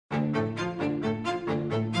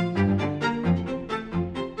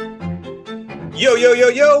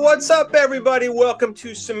Yo, what's up, everybody? Welcome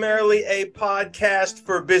to Summarily, a podcast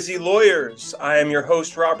for busy lawyers. I am your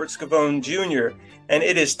host, Robert Scavone Jr., and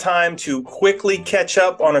it is time to quickly catch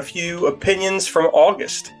up on a few opinions from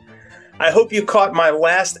August. I hope you caught my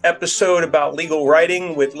last episode about legal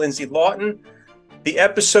writing with Lindsay Lawton. The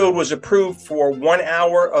episode was approved for 1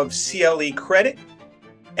 hour of CLE credit,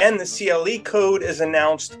 and the CLE code is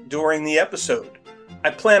announced during the episode. I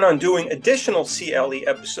plan on doing additional CLE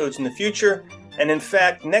episodes in the future. And in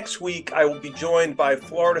fact, next week, I will be joined by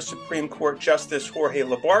Florida Supreme Court Justice Jorge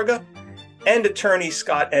Labarga and attorney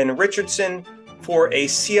Scott N. Richardson for a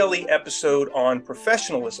CLE episode on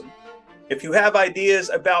professionalism. If you have ideas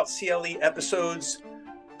about CLE episodes,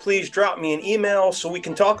 please drop me an email so we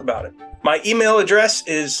can talk about it. My email address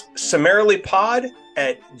is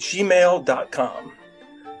summarily.pod@gmail.com.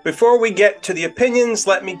 Before we get to the opinions,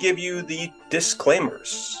 let me give you the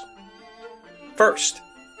disclaimers. First,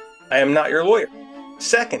 I am not your lawyer.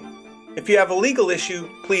 Second, if you have a legal issue,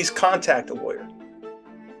 please contact a lawyer.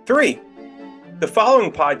 3, the following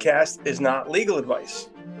podcast is not legal advice.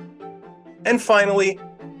 And finally,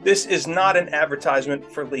 this is not an advertisement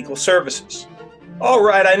for legal services. All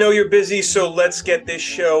right, I know you're busy, so let's get this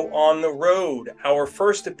show on the road. Our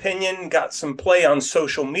first opinion got some play on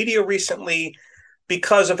social media recently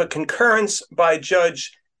because of a concurrence by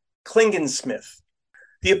Judge Klingensmith.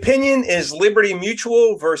 The opinion is Liberty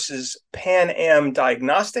Mutual versus Pan Am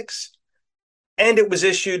Diagnostics, and it was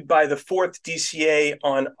issued by the 4th DCA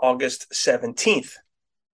on August 17th.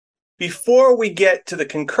 Before we get to the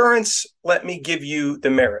concurrence, let me give you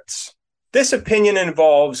the merits. This opinion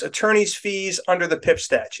involves attorney's fees under the PIP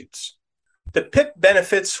statutes. The PIP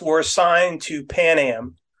benefits were assigned to Pan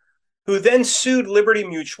Am, who then sued Liberty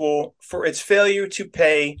Mutual for its failure to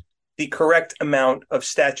pay the correct amount of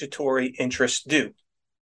statutory interest due.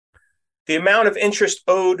 The amount of interest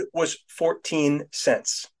owed was 14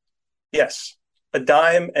 cents. Yes, a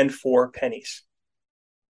dime and 4 pennies.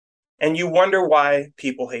 And you wonder why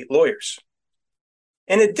people hate lawyers.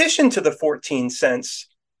 In addition to the 14 cents,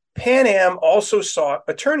 Pan Am also sought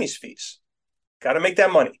attorney's fees. Got to make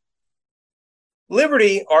that money.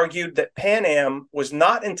 Liberty argued that Pan Am was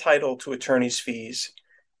not entitled to attorney's fees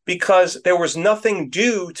because there was nothing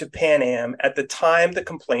due to Pan Am at the time the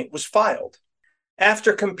complaint was filed.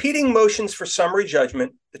 After competing motions for summary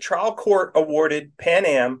judgment, the trial court awarded Pan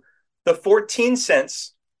Am the 14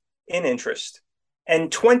 cents in interest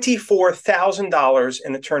and $24,000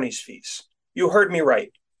 in attorney's fees. You heard me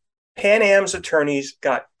right. Pan Am's attorneys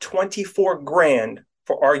got $24,000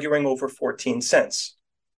 for arguing over 14 cents.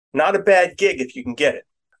 Not a bad gig if you can get it.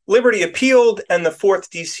 Liberty appealed and the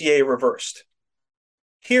 4th DCA reversed.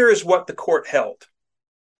 Here is what the court held.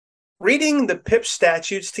 Reading the PIP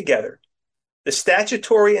statutes together, the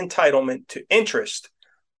statutory entitlement to interest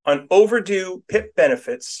on overdue PIP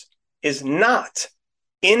benefits is not,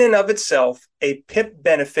 in and of itself, a PIP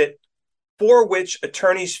benefit for which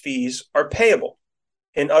attorney's fees are payable.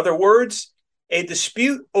 In other words, a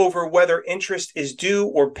dispute over whether interest is due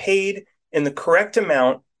or paid in the correct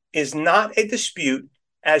amount is not a dispute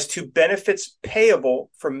as to benefits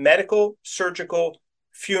payable for medical, surgical,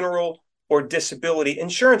 funeral, or disability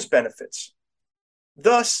insurance benefits.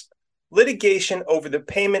 Thus, litigation over the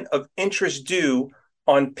payment of interest due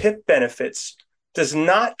on PIP benefits does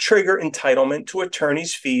not trigger entitlement to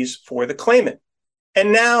attorney's fees for the claimant.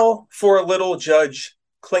 And now for a little Judge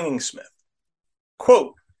Klingensmith.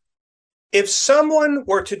 Quote, if someone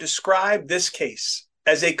were to describe this case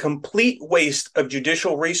as a complete waste of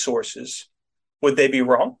judicial resources, would they be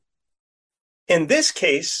wrong? In this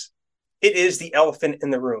case, it is the elephant in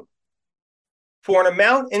the room. For an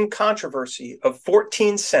amount in controversy of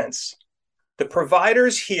 14 cents, the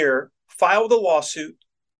providers here filed a lawsuit,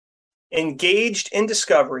 engaged in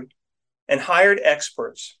discovery, and hired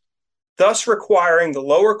experts, thus requiring the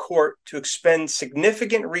lower court to expend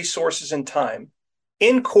significant resources and time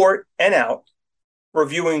in court and out,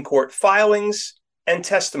 reviewing court filings and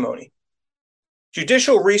testimony.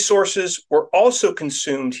 Judicial resources were also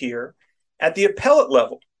consumed here at the appellate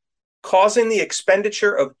level, causing the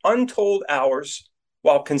expenditure of untold hours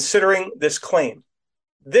while considering this claim.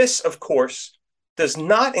 This, of course, does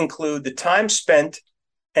not include the time spent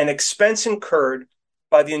and expense incurred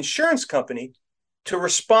by the insurance company to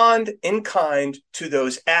respond in kind to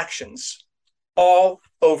those actions, all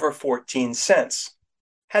over 14 cents.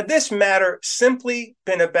 Had this matter simply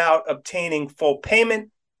been about obtaining full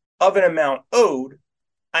payment of an amount owed,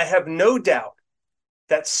 I have no doubt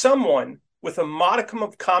that someone with a modicum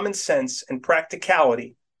of common sense and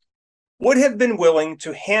practicality would have been willing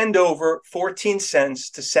to hand over 14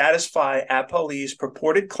 cents to satisfy appellee's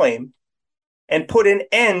purported claim and put an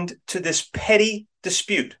end to this petty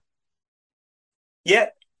dispute.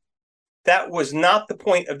 Yet, that was not the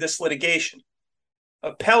point of this litigation.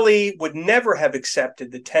 Appellee would never have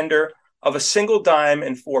accepted the tender of a single dime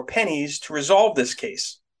and 4 pennies to resolve this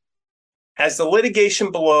case, as the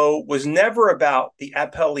litigation below was never about the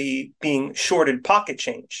appellee being shorted pocket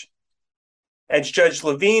change. As Judge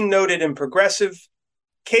Levine noted in Progressive,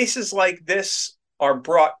 cases like this are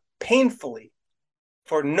brought painfully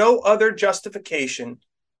for no other justification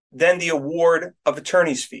than the award of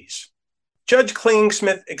attorney's fees. Judge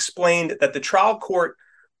Klingsmith explained that the trial court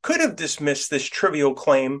could have dismissed this trivial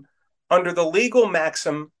claim under the legal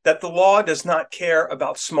maxim that the law does not care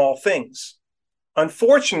about small things.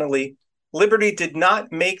 Unfortunately, Liberty did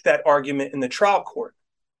not make that argument in the trial court.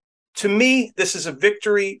 To me, this is a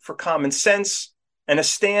victory for common sense and a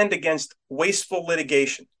stand against wasteful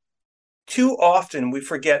litigation. Too often we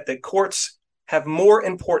forget that courts have more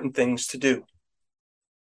important things to do.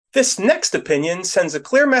 This next opinion sends a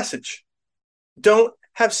clear message. Don't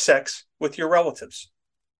have sex with your relatives.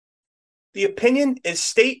 The opinion is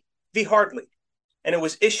State v. Hardley, and it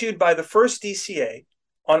was issued by the first DCA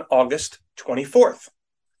on August 24th.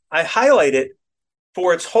 I highlight it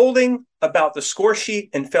for its holding about the score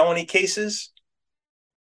sheet in felony cases,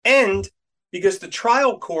 and because the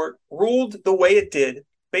trial court ruled the way it did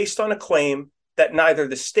based on a claim that neither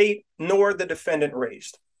the state nor the defendant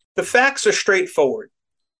raised. The facts are straightforward.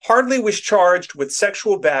 Hardley was charged with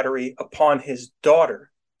sexual battery upon his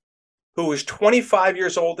daughter, who was 25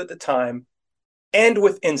 years old at the time, and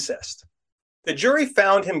with incest. The jury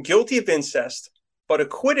found him guilty of incest, but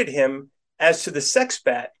acquitted him as to the sex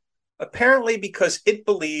bat, apparently because it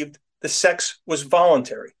believed the sex was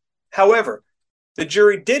voluntary. However, the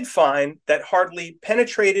jury did find that Hardley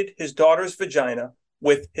penetrated his daughter's vagina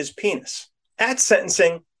with his penis. At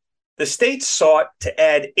sentencing, the state sought to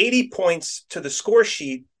add 80 points to the score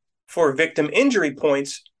sheet for victim injury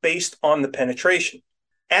points based on the penetration.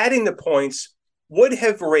 Adding the points would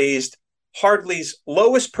have raised Hardley's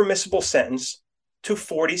lowest permissible sentence to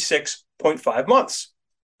 46.5 months.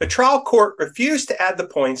 The trial court refused to add the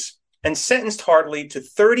points and sentenced Hardley to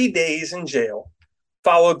 30 days in jail,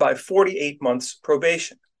 followed by 48 months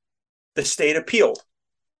probation. The state appealed.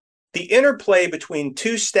 The interplay between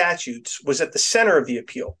two statutes was at the center of the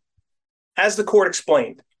appeal. As the court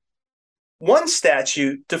explained, one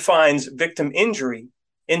statute defines victim injury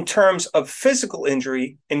in terms of physical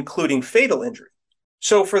injury, including fatal injury.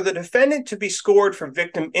 So for the defendant to be scored for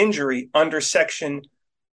victim injury under section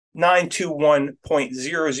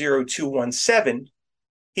 921.00217,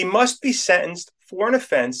 he must be sentenced for an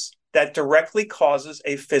offense that directly causes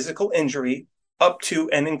a physical injury up to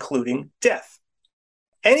and including death.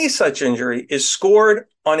 Any such injury is scored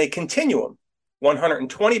on a continuum,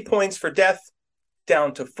 120 points for death,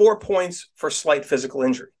 down to 4 points for slight physical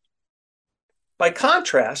injury. By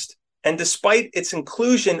contrast, and despite its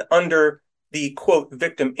inclusion under the, quote,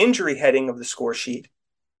 victim injury heading of the score sheet,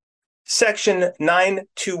 section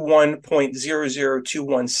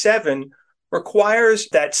 921.00217 requires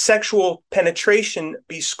that sexual penetration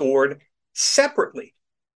be scored separately,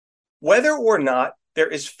 whether or not there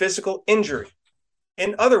is physical injury.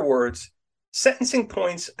 In other words, sentencing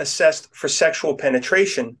points assessed for sexual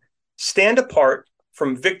penetration stand apart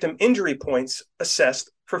from victim injury points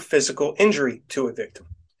assessed for physical injury to a victim.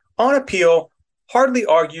 On appeal, Hardley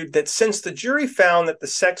argued that since the jury found that the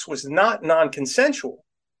sex was not non-consensual,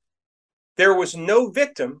 there was no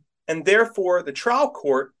victim, and therefore the trial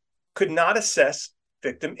court could not assess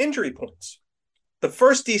victim injury points. The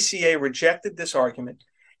first DCA rejected this argument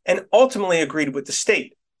and ultimately agreed with the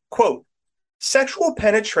state. Quote, sexual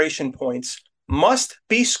penetration points must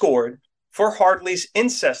be scored for Hardley's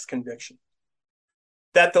incest conviction.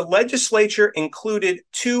 That the legislature included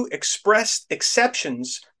 2 expressed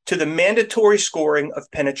exceptions to the mandatory scoring of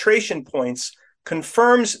penetration points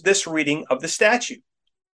confirms this reading of the statute.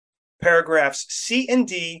 Paragraphs C and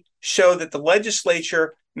D show that the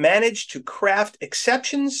legislature managed to craft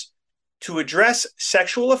exceptions to address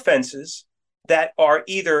sexual offenses that are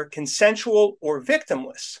either consensual or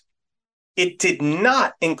victimless. It did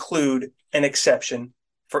not include an exception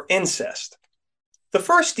for incest. The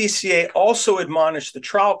first DCA also admonished the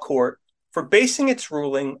trial court for basing its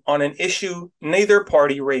ruling on an issue neither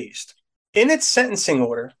party raised. In its sentencing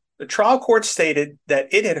order, the trial court stated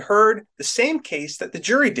that it had heard the same case that the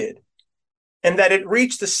jury did, and that it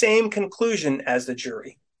reached the same conclusion as the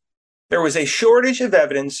jury. There was a shortage of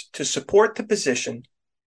evidence to support the position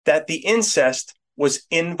that the incest was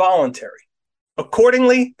involuntary.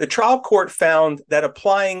 Accordingly, the trial court found that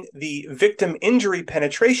applying the victim injury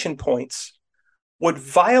penetration points would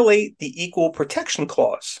violate the Equal Protection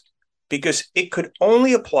Clause, because it could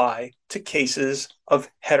only apply to cases of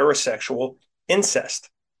heterosexual incest.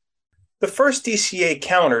 The first DCA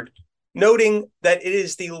countered, noting that it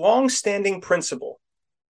is the long-standing principle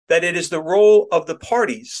that it is the role of the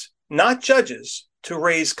parties, not judges, to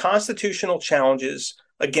raise constitutional challenges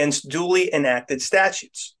against duly enacted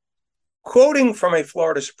statutes. Quoting from a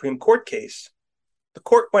Florida Supreme Court case, the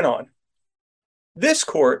court went on, "This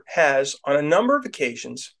court has, on a number of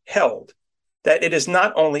occasions, held that it is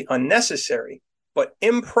not only unnecessary, but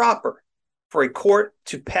improper for a court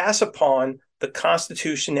to pass upon the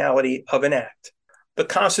constitutionality of an act, the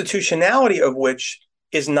constitutionality of which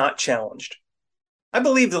is not challenged." I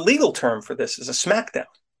believe the legal term for this is a smackdown.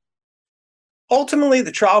 Ultimately,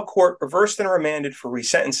 the trial court reversed and remanded for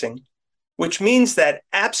resentencing, which means that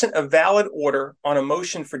absent a valid order on a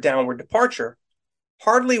motion for downward departure,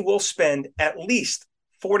 Hardley will spend at least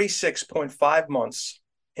 46.5 months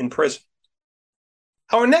in prison.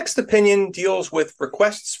 Our next opinion deals with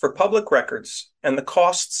requests for public records and the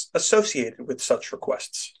costs associated with such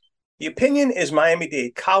requests. The opinion is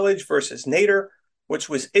Miami-Dade College versus Nader, which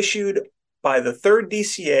was issued by the 3rd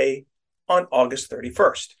DCA on August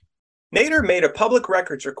 31st. Nader made a public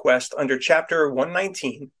records request under Chapter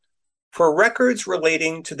 119 for records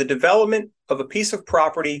relating to the development of a piece of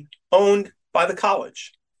property owned by the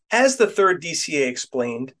college. As the 3rd DCA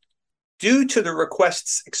explained, due to the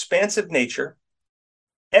request's expansive nature,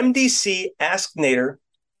 MDC asked Nader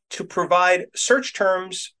to provide search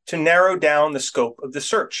terms to narrow down the scope of the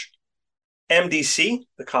search. MDC,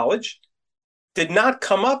 the college, did not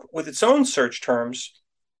come up with its own search terms,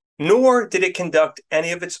 nor did it conduct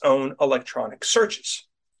any of its own electronic searches.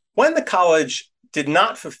 When the college did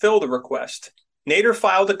not fulfill the request, Nader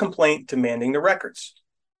filed a complaint demanding the records.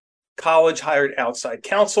 College hired outside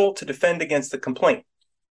counsel to defend against the complaint.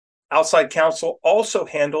 Outside counsel also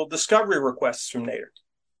handled discovery requests from Nader.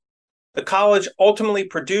 The college ultimately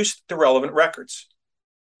produced the relevant records.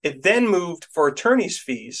 It then moved for attorney's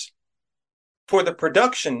fees for the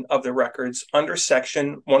production of the records under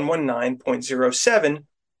Section 119.07,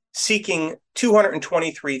 seeking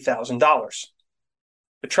 $223,000.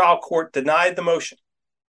 The trial court denied the motion.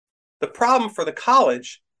 The problem for the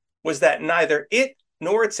college was that neither it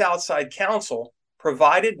nor its outside counsel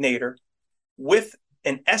provided Nader with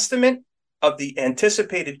an estimate of the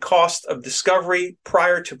anticipated cost of discovery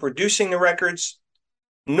prior to producing the records,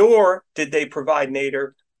 nor did they provide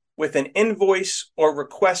Nader with an invoice or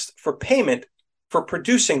request for payment for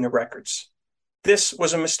producing the records. This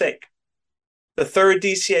was a mistake. The 3rd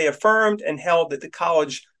DCA affirmed and held that the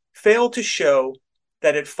college failed to show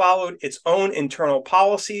that it followed its own internal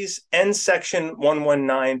policies and Section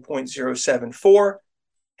 119.074,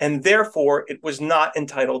 and therefore it was not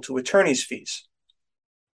entitled to attorney's fees.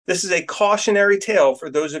 This is a cautionary tale for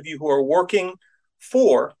those of you who are working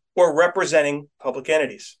for or representing public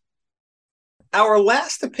entities. Our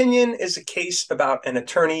last opinion is a case about an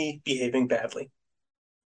attorney behaving badly.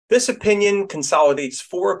 This opinion consolidates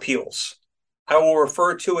 4 appeals. I will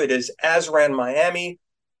refer to it as Azran Miami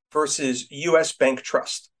versus U.S. Bank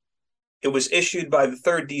Trust. It was issued by the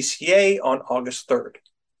 3rd DCA on August 3rd.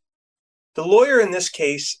 The lawyer in this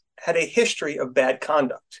case had a history of bad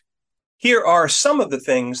conduct. Here are some of the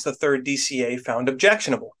things the 3rd DCA found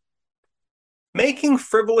objectionable. Making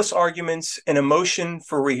frivolous arguments in a motion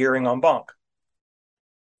for rehearing en banc.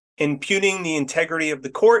 Impugning the integrity of the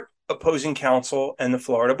court, opposing counsel, and the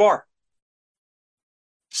Florida bar.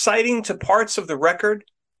 Citing to parts of the record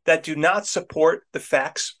that do not support the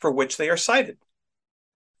facts for which they are cited.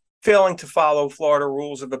 Failing to follow Florida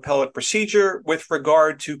rules of appellate procedure with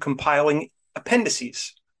regard to compiling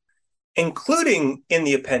appendices, including in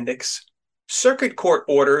the appendix circuit court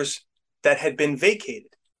orders that had been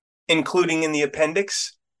vacated, including in the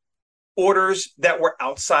appendix orders that were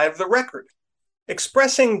outside of the record,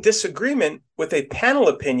 expressing disagreement with a panel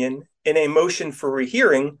opinion in a motion for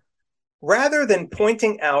rehearing rather than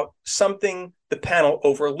pointing out something the panel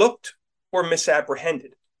overlooked or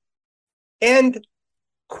misapprehended, and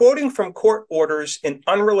quoting from court orders in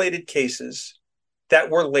unrelated cases that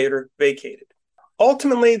were later vacated.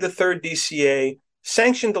 Ultimately, the 3rd DCA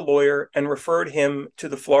sanctioned the lawyer and referred him to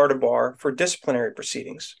the Florida bar for disciplinary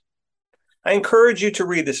proceedings. I encourage you to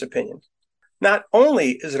read this opinion. Not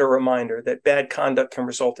only is it a reminder that bad conduct can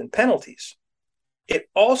result in penalties, it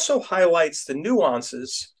also highlights the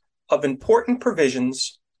nuances of important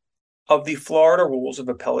provisions of the Florida rules of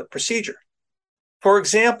appellate procedure. For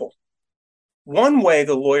example, one way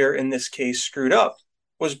the lawyer in this case screwed up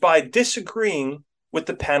was by disagreeing with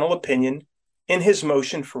the panel opinion in his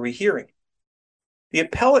motion for rehearing. The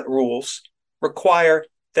appellate rules require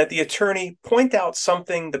that the attorney point out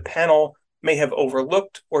something the panel may have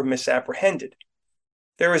overlooked or misapprehended.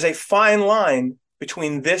 There is a fine line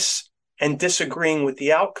between this and disagreeing with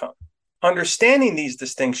the outcome. Understanding these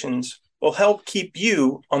distinctions will help keep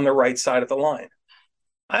you on the right side of the line.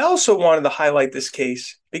 I also wanted to highlight this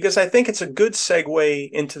case because I think it's a good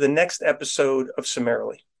segue into the next episode of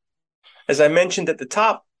Summarily. As I mentioned at the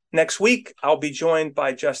top, next week I'll be joined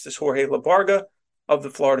by Justice Jorge Labarga of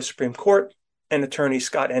the Florida Supreme Court and attorney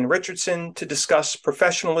Scott N. Richardson to discuss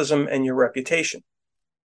professionalism and your reputation.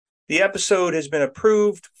 The episode has been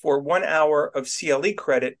approved for 1 hour of CLE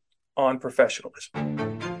credit on professionalism.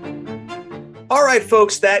 All right,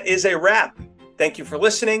 folks, that is a wrap. Thank you for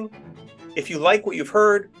listening. If you like what you've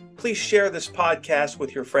heard, please share this podcast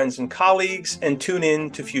with your friends and colleagues and tune in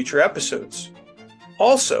to future episodes.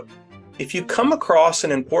 Also, if you come across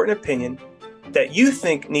an important opinion that you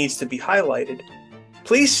think needs to be highlighted,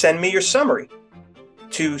 please send me your summary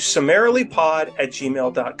to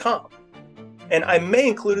summarily.pod@gmail.com, and I may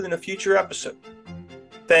include it in a future episode.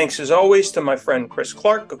 Thanks as always to my friend Chris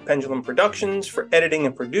Clark of Pendulum Productions for editing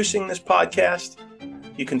and producing this podcast.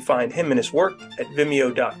 You can find him and his work at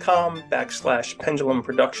vimeo.com/Pendulum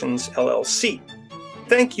Productions LLC.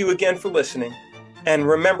 Thank you again for listening. And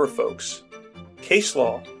remember, folks, case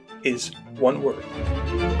law is one word.